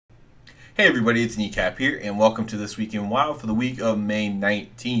Hey everybody, it's Kneecap here, and welcome to This Week in WoW for the week of May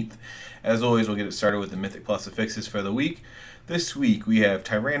 19th. As always, we'll get it started with the Mythic Plus affixes for the week. This week we have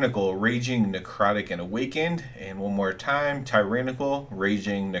Tyrannical, Raging, Necrotic, and Awakened, and one more time, Tyrannical,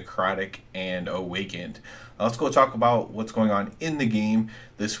 Raging, Necrotic, and Awakened. Let's go talk about what's going on in the game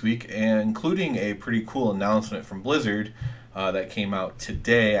this week, including a pretty cool announcement from Blizzard that came out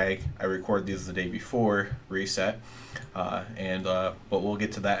today. I recorded these the day before reset. But we'll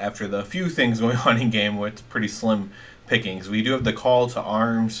get to that after the few things going on in game with pretty slim pickings. We do have the Call to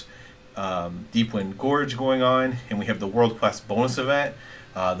Arms Deepwind Gorge going on, and we have the World Quest bonus event.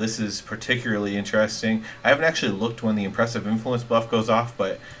 This is particularly interesting. I haven't actually looked when the Impressive Influence buff goes off,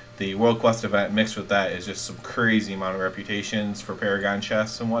 but the World Quest event mixed with that is just some crazy amount of reputations for Paragon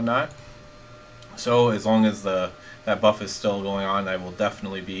chests and whatnot. So as long as that buff is still going on, I will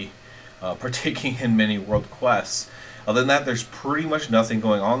definitely be partaking in many World Quests. Other than that, there's pretty much nothing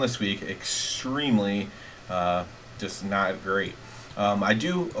going on this week. Extremely, just not great.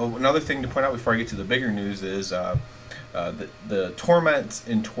 Another thing to point out before I get to the bigger news is the torments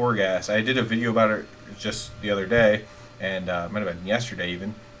in Torghast. I did a video about it just the other day, and it might have been yesterday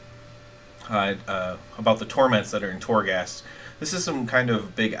even, about the torments that are in Torghast. This is some kind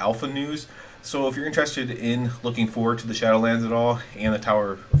of big alpha news. So if you're interested in looking forward to the Shadowlands at all and the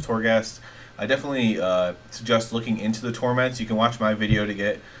Tower of Torghast, I definitely suggest looking into the torments. You can watch my video to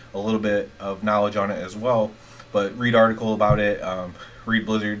get a little bit of knowledge on it as well, but read article about it, read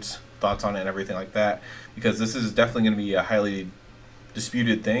Blizzard's thoughts on it and everything like that, because this is definitely going to be a highly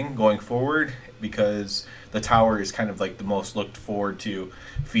disputed thing going forward, because the tower is kind of like the most looked forward to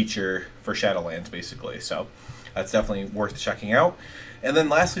feature for Shadowlands basically. So that's definitely worth checking out. And then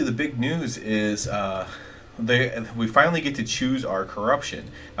lastly, the big news is we finally get to choose our corruption.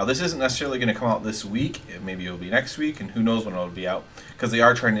 Now this isn't necessarily going to come out this week. Maybe it'll be next week, and who knows when it'll be out, because they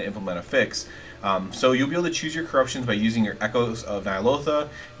are trying to implement a fix. So you'll be able to choose your corruptions by using your Echoes of Ny'alotha.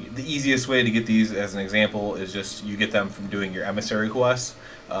 The easiest way to get these, as an example, is just you get them from doing your emissary quest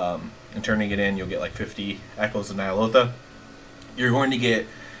and turning it in. You'll get like 50 Echoes of Ny'alotha. You're going to get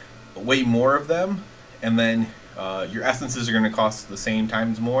way more of them, and then your essences are going to cost the same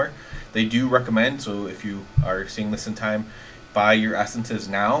times more. They do recommend, so if you are seeing this in time, buy your essences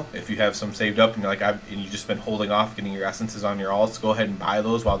now. If you have some saved up and you're like, and you've just been holding off getting your essences on your alts, go ahead and buy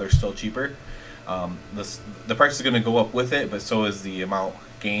those while they're still cheaper. The price is going to go up with it, but so is the amount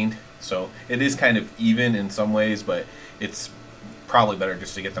gained. So it is kind of even in some ways, but it's probably better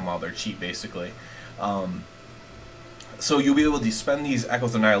just to get them while they're cheap, basically. So you'll be able to spend these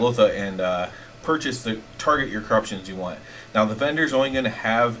Echoes of Ny'alotha and target your corruptions you want. Now the vendor's only going to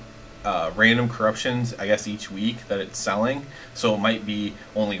have random corruptions, I guess, each week that it's selling. So it might be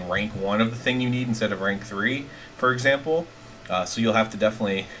only rank 1 of the thing you need instead of rank 3, for example. So you'll have to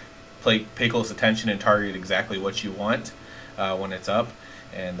definitely pay close attention and target exactly what you want when it's up,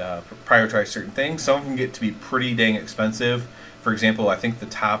 and prioritize certain things. Some of them get to be pretty dang expensive. For example, I think the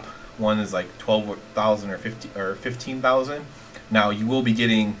top one is like 12,000 or 15,000. Now you will be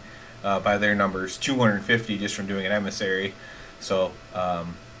getting, by their numbers, 250 just from doing an emissary. So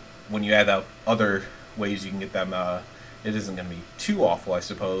when you add up other ways you can get them, it isn't going to be too awful, I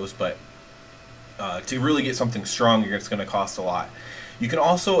suppose, but to really get something strong, it's going to cost a lot. You can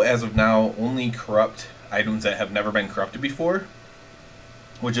also, as of now, only corrupt items that have never been corrupted before,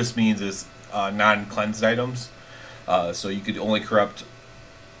 which just means is non-cleansed items. So you could only corrupt,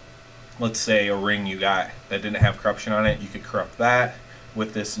 let's say, a ring you got that didn't have corruption on it. You could corrupt that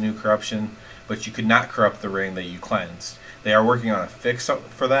with this new corruption, but you could not corrupt the ring that you cleansed. They are working on a fix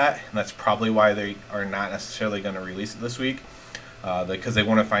for that, and that's probably why they are not necessarily going to release it this week, because they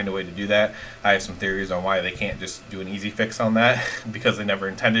want to find a way to do that. I have some theories on why they can't just do an easy fix on that, because they never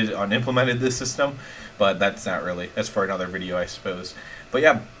intended on implemented this system, but that's for another video, I suppose. But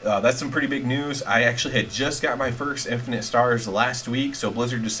yeah, that's some pretty big news. I actually had just got my first Infinite Stars last week, so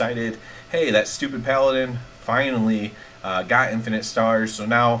Blizzard decided, hey, that stupid Paladin finally got Infinite Stars, so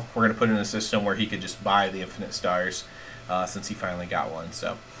now we're going to put in a system where he could just buy the Infinite Stars since he finally got one.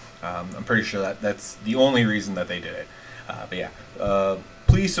 So I'm pretty sure that's the only reason that they did it. But yeah,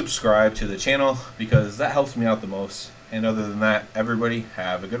 please subscribe to the channel, because that helps me out the most. And other than that, everybody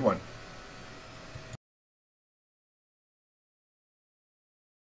have a good one.